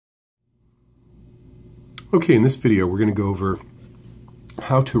Okay, in this video we're going to go over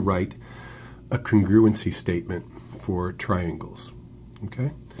how to write a congruency statement for triangles.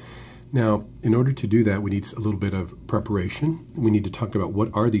 Okay? Now, in order to do that, we need a little bit of preparation. We need to talk about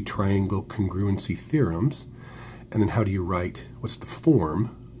what are the triangle congruency theorems, and then how do you write, what's the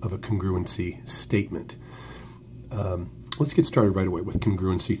form of a congruency statement. Let's get started right away with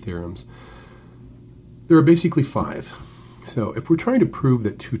congruency theorems. There are basically 5. So if we're trying to prove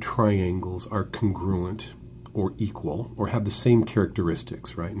that two triangles are congruent or equal or have the same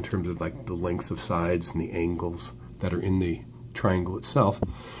characteristics, right, in terms of like the lengths of sides and the angles that are in the triangle itself,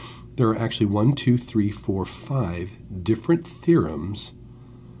 there are actually 5 different theorems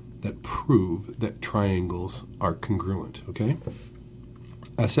that prove that triangles are congruent, okay?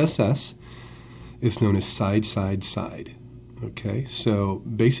 SSS is known as side, side, side, okay? So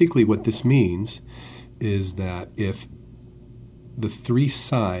basically what this means is that if the 3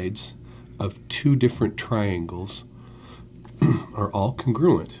 sides of 2 different triangles are all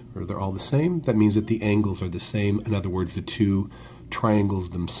congruent, or they're all the same, that means that the angles are the same. In other words, the 2 triangles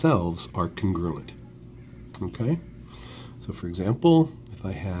themselves are congruent. Okay? So for example, if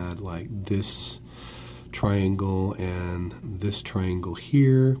I had like this triangle and this triangle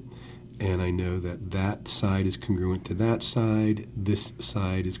here, and I know that that side is congruent to that side, this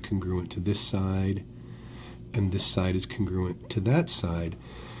side is congruent to this side, and this side is congruent to that side,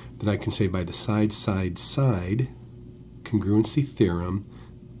 then I can say by the side, side, side congruency theorem,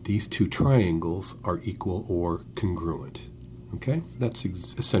 these 2 triangles are equal or congruent. Okay? That's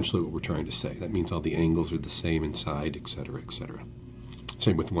essentially what we're trying to say. That means all the angles are the same inside, etc., etc.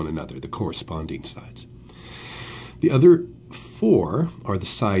 Same with one another, the corresponding sides. The other 4 are the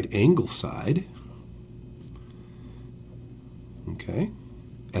side angle side. Okay?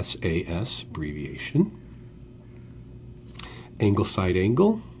 SAS abbreviation. Angle side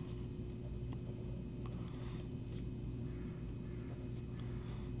angle.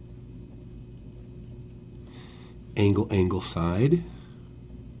 Angle angle side.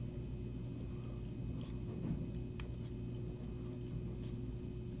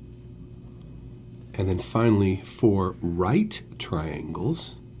 And then finally, for right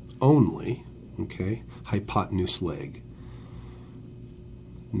triangles only, okay, hypotenuse leg.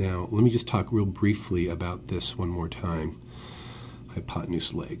 Now, let me just talk real briefly about this one more time.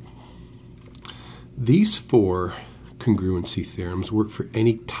 Hypotenuse leg. These 4 congruency theorems work for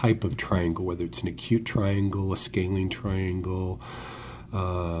any type of triangle, whether it's an acute triangle, a scalene triangle,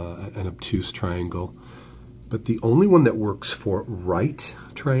 an obtuse triangle. But the only one that works for right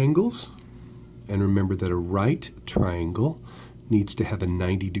triangles, and remember that a right triangle needs to have a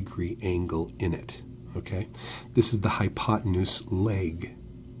 90-degree angle in it, okay? This is the hypotenuse leg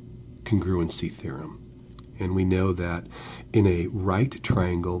congruency theorem. And we know that in a right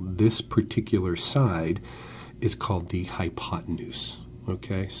triangle, this particular side is called the hypotenuse,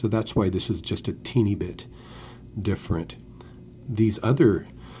 okay? So that's why this is just a teeny bit different. These other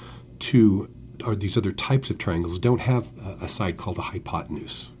types of triangles don't have a side called a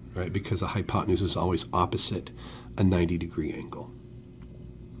hypotenuse, right? Because a hypotenuse is always opposite a 90-degree angle.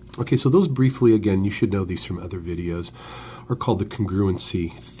 Okay, so those briefly, again, you should know these from other videos, are called the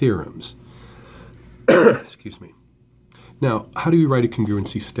congruency theorems. Excuse me. Now, how do we write a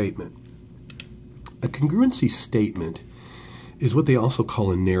congruency statement? A congruency statement is what they also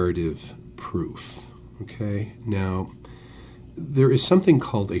call a narrative proof. Okay? Now, there is something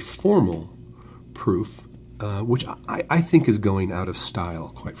called a formal proof, which I think is going out of style,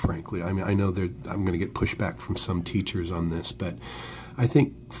 quite frankly. I mean, I know I'm going to get pushback from some teachers on this, but I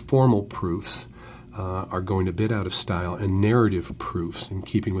think formal proofs are going a bit out of style, and narrative proofs, in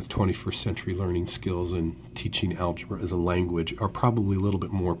keeping with 21st century learning skills and teaching algebra as a language, are probably a little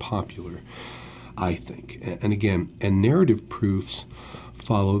bit more popular, I think. And again, narrative proofs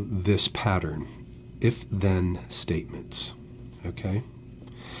follow this pattern: if-then statements, okay?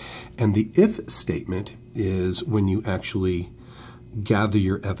 And the if statement is when you actually gather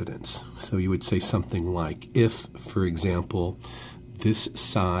your evidence. So you would say something like, if, for example, this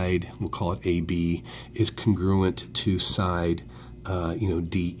side, we'll call it AB, is congruent to side,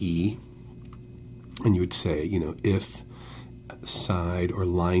 DE, and you would say, if side or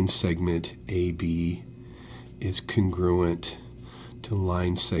line segment AB is congruent to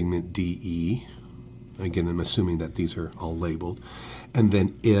line segment DE. Again, I'm assuming that these are all labeled. And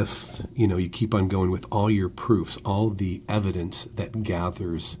then if, you keep on going with all your proofs, all the evidence that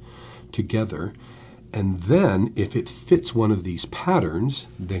gathers together. And then if it fits one of these patterns,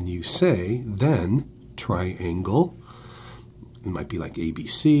 then you say, then triangle, it might be like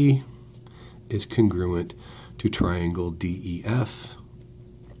ABC, is congruent to triangle DEF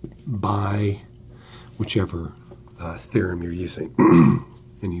by whichever theorem you're using.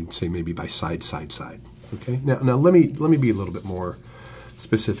 And you'd say maybe by side, side, side. Okay. Now let me be a little bit more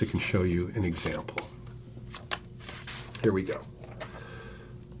specific and show you an example. Here we go.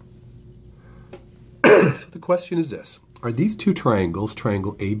 So the question is this: are these two triangles,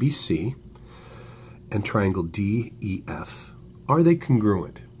 triangle ABC and triangle DEF, are they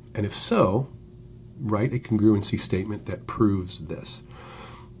congruent? And if so, write a congruency statement that proves this.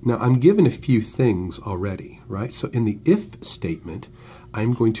 Now, I'm given a few things already, right? So in the if statement,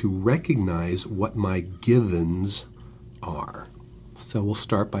 I'm going to recognize what my givens are. So we'll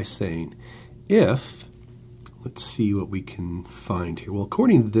start by saying if, let's see what we can find here. Well,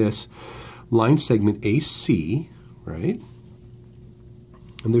 according to this, line segment AC, right?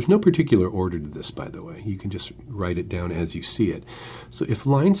 And there's no particular order to this, by the way. You can just write it down as you see it. So if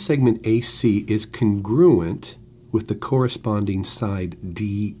line segment AC is congruent with the corresponding side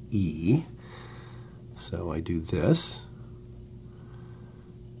DE, so I do this.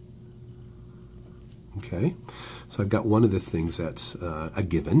 Okay, so I've got one of the things that's a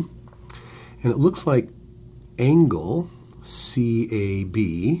given. And it looks like angle CAB,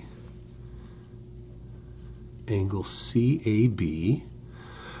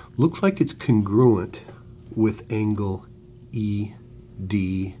 looks like it's congruent with angle EDF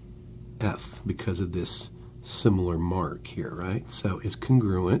because of this similar mark here, right? So it's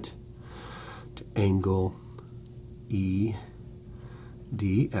congruent to angle EDF.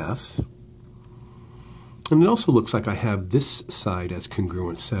 And it also looks like I have this side as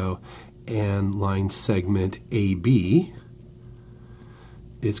congruent. So, and line segment AB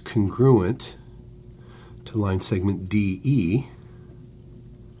is congruent to line segment DE.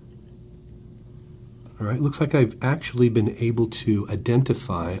 All right, looks like I've actually been able to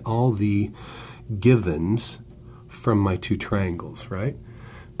identify all the givens from my two triangles, right?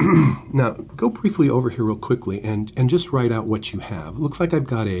 Now, go briefly over here real quickly and just write out what you have. It looks like I've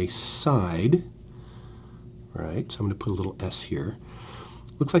got a side, right? So I'm going to put a little S here.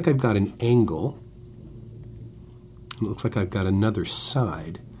 Looks like I've got an angle. It looks like I've got another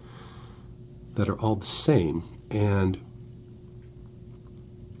side that are all the same. And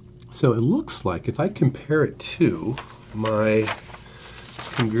so it looks like if I compare it to my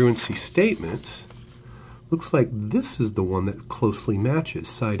congruency statements, looks like this is the one that closely matches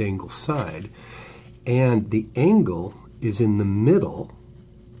side, angle, side. And the angle is in the middle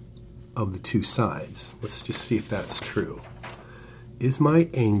of the two sides. Let's just see if that's true. Is my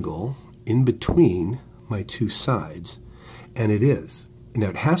angle in between my two sides? And it is. Now,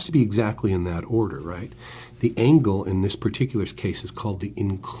 it has to be exactly in that order, right? The angle in this particular case is called the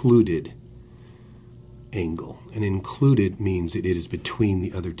included angle. And included means that it is between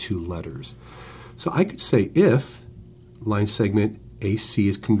the other two letters. So I could say if line segment AC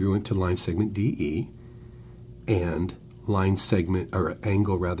is congruent to line segment DE and line segment, or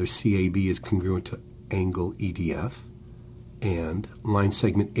angle rather, CAB is congruent to angle EDF and line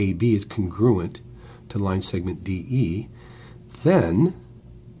segment AB is congruent to line segment DE, then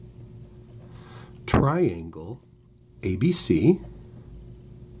triangle ABC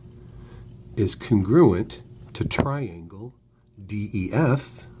is congruent to triangle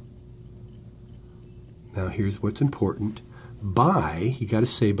DEF. Now here's what's important. By, you got to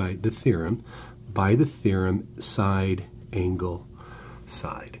say by the theorem side, angle,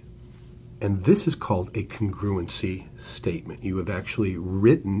 side. And this is called a congruency statement. You have actually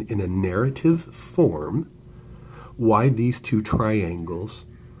written in a narrative form why these two triangles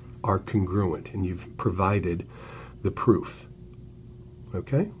are congruent, and you've provided the proof.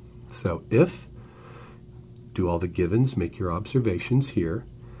 Okay? So if, do all the givens, make your observations here,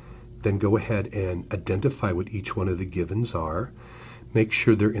 then go ahead and identify what each one of the givens are, make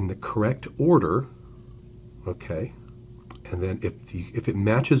sure they're in the correct order, okay? And then if it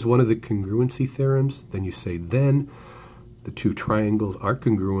matches one of the congruency theorems, then you say then the two triangles are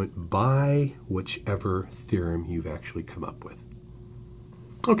congruent by whichever theorem you've actually come up with.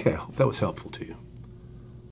 Okay, I hope that was helpful to you.